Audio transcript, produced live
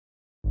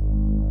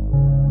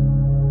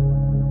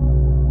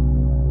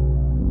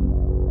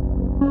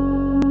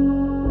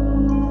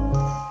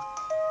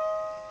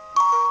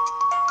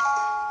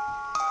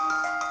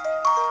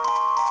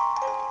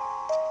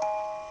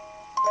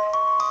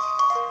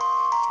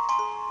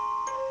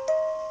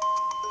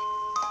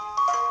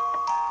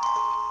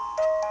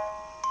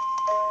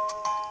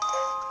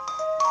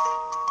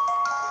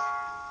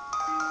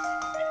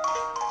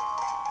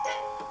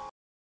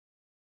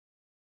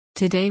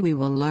Today we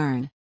will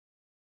learn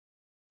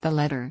the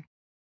letter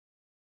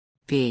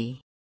B.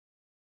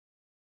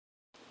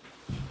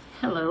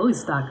 Hello,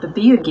 it's Dr.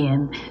 B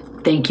again.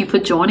 Thank you for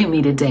joining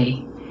me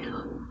today.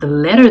 The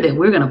letter that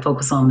we're going to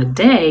focus on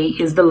today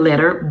is the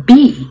letter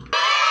B.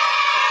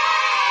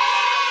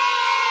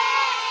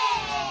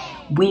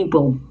 We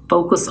will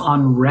focus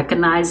on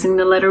recognizing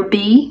the letter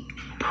B,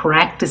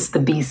 practice the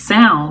B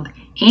sound,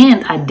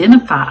 and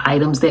identify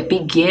items that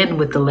begin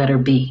with the letter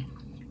B.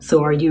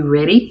 So are you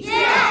ready?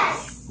 Yes!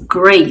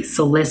 Great,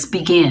 so let's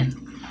begin.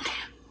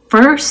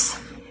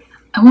 First,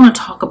 I want to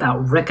talk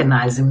about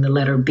recognizing the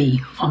letter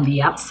B. On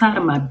the outside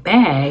of my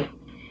bag,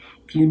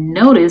 if you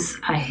notice,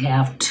 I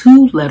have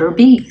two letter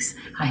B's.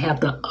 I have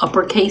the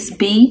uppercase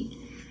B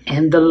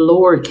and the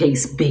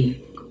lowercase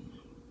b.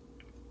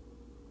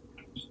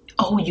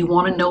 Oh, you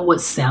want to know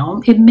what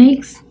sound it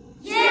makes?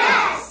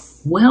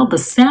 Yes! Well, the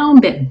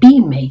sound that B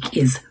make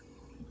is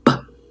B.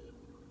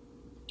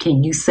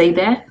 Can you say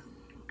that?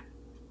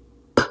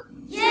 B.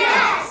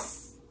 Yes!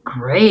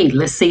 Great,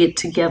 let's say it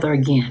together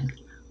again.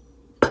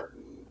 B.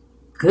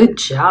 Good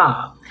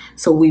job.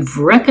 So we've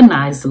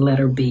recognized the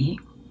letter B,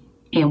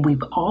 and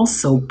we've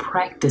also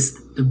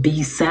practiced the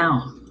B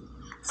sound.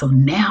 So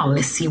now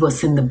let's see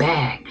what's in the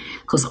bag,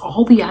 because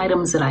all the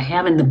items that I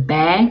have in the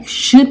bag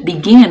should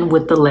begin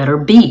with the letter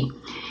B.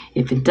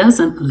 If it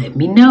doesn't, let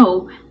me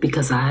know,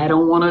 because I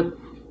don't want to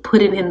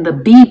put it in the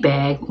B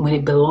bag when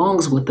it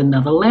belongs with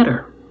another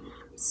letter.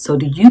 So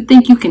do you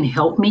think you can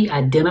help me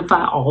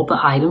identify all the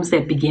items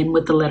that begin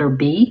with the letter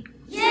B?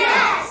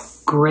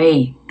 Yes!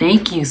 Great,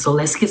 thank you. So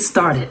let's get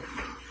started.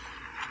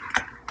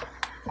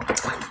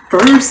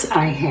 First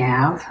I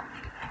have,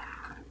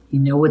 you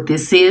know what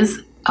this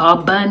is? A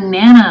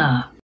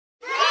banana.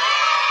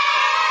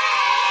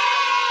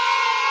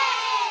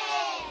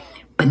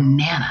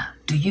 Banana.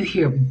 Do you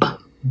hear b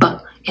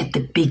at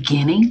the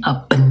beginning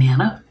of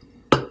banana?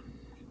 B.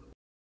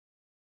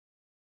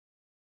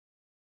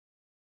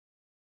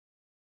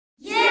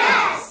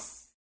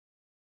 Yes!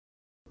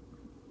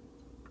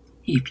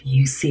 If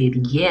you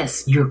said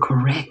yes, you're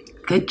correct.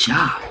 Good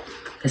job.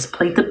 Let's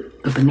play the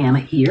banana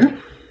here.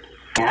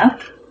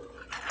 Have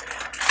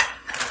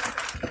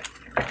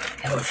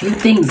a few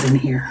things in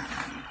here.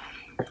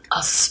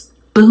 A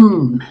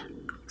spoon.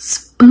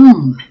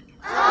 Spoon.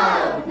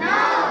 Oh,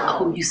 no!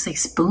 Oh, you say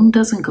spoon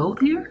doesn't go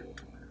there?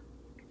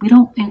 We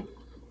don't,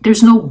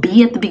 there's no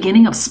B at the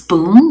beginning of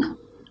spoon?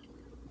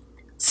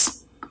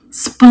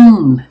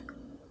 Spoon.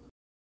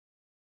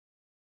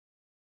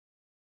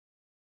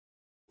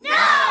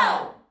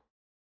 No!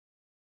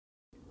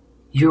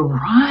 You're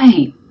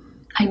right.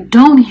 I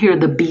don't hear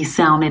the B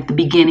sound at the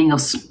beginning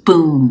of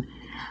spoon.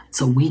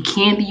 So we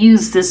can't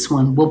use this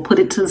one. We'll put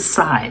it to the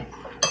side.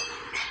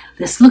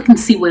 Let's look and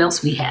see what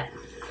else we have.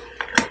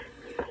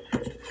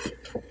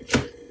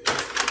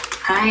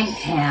 I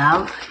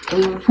have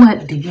a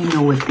what? Do you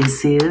know what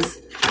this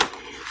is?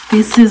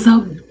 This is a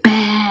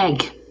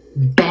bag.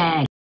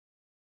 Bag.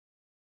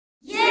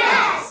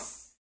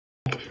 Yes!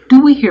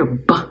 Do we hear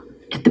B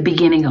at the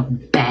beginning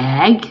of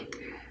bag?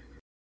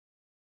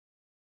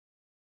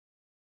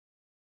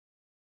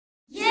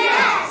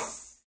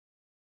 Yes!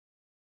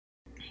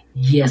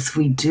 Yes,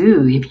 we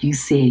do. If you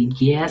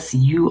said yes,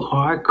 you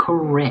are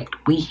correct.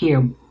 We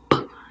hear B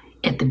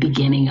at the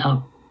beginning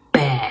of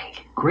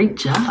bag. Great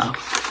job.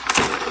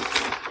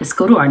 Let's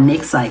go to our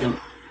next item.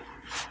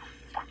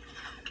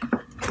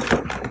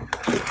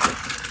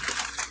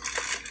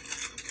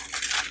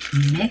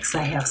 Next,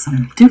 I have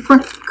some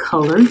different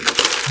colored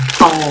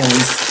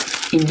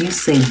balls. Can you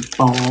say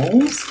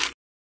balls?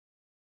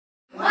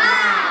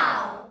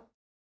 Wow!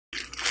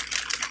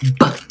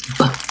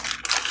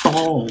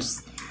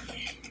 Balls.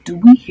 Do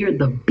we hear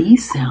the B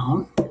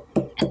sound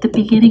at the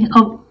beginning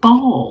of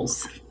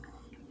balls?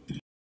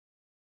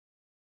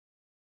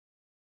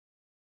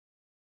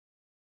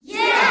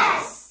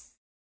 Yes!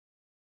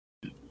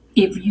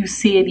 If you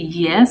said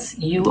yes,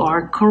 you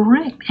are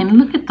correct. And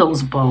look at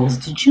those balls.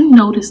 Did you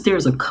notice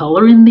there's a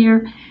color in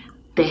there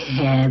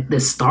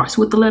that starts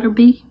with the letter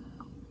B?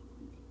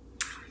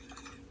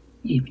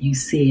 If you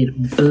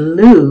said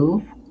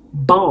blue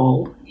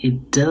ball,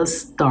 it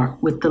does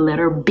start with the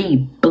letter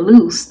B.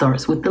 Blue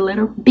starts with the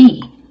letter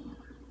B.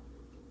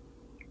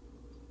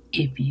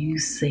 If you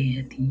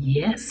said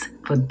yes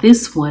for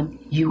this one,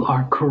 you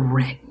are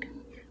correct.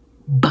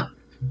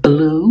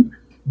 Blue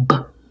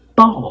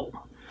ball.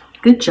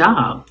 Good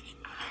job.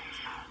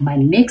 My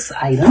next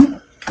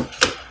item,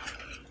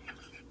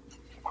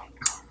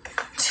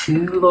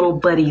 two little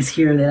buddies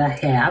here that I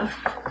have,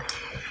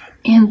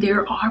 and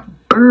there are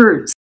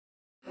birds.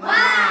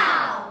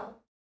 Wow!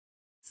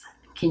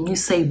 Can you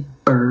say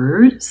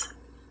birds?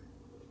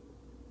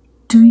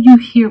 Do you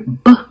hear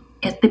B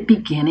at the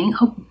beginning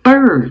of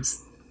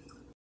birds?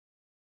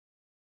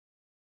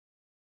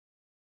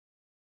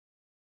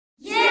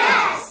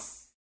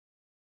 Yes!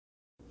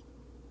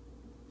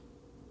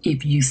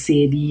 If you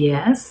said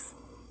yes,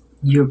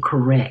 you're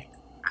correct.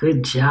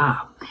 Good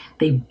job.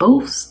 They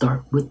both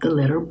start with the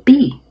letter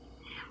B,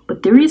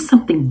 but there is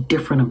something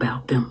different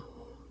about them.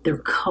 Their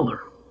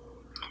color.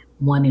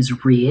 One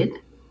is red,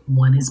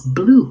 one is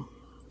blue.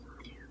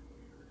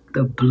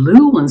 The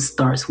blue one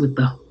starts with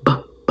the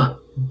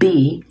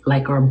B,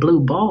 like our blue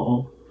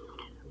ball,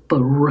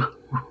 but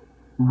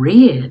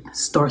red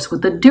starts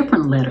with a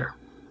different letter.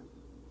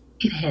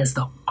 It has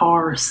the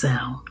R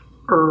sound,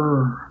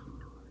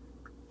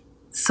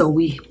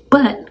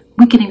 but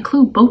we can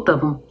include both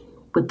of them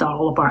with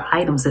all of our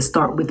items that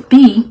start with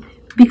B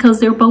because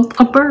they're both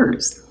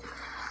birds.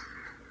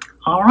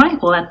 All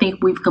right, well, I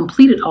think we've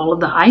completed all of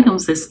the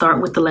items that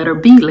start with the letter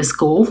B. Let's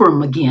go over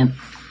them again.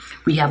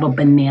 We have a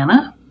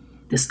banana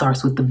that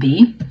starts with the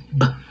B,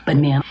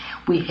 banana.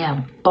 We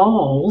have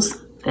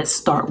balls that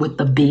start with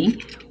the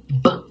B,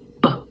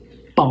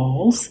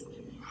 balls.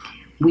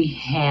 We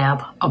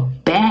have a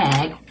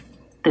bag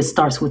that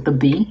starts with the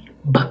B,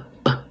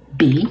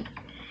 B,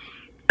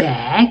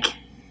 bag.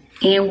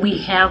 And we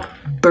have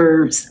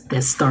birds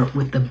that start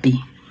with the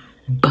B,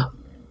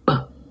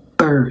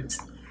 birds.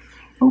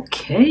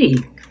 Okay,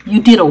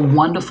 you did a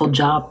wonderful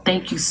job.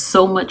 Thank you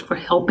so much for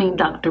helping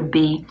Dr.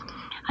 B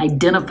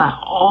identify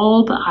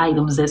all the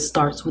items that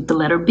starts with the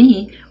letter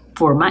B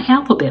for my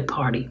alphabet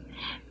party.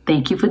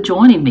 Thank you for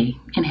joining me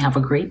and have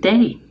a great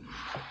day.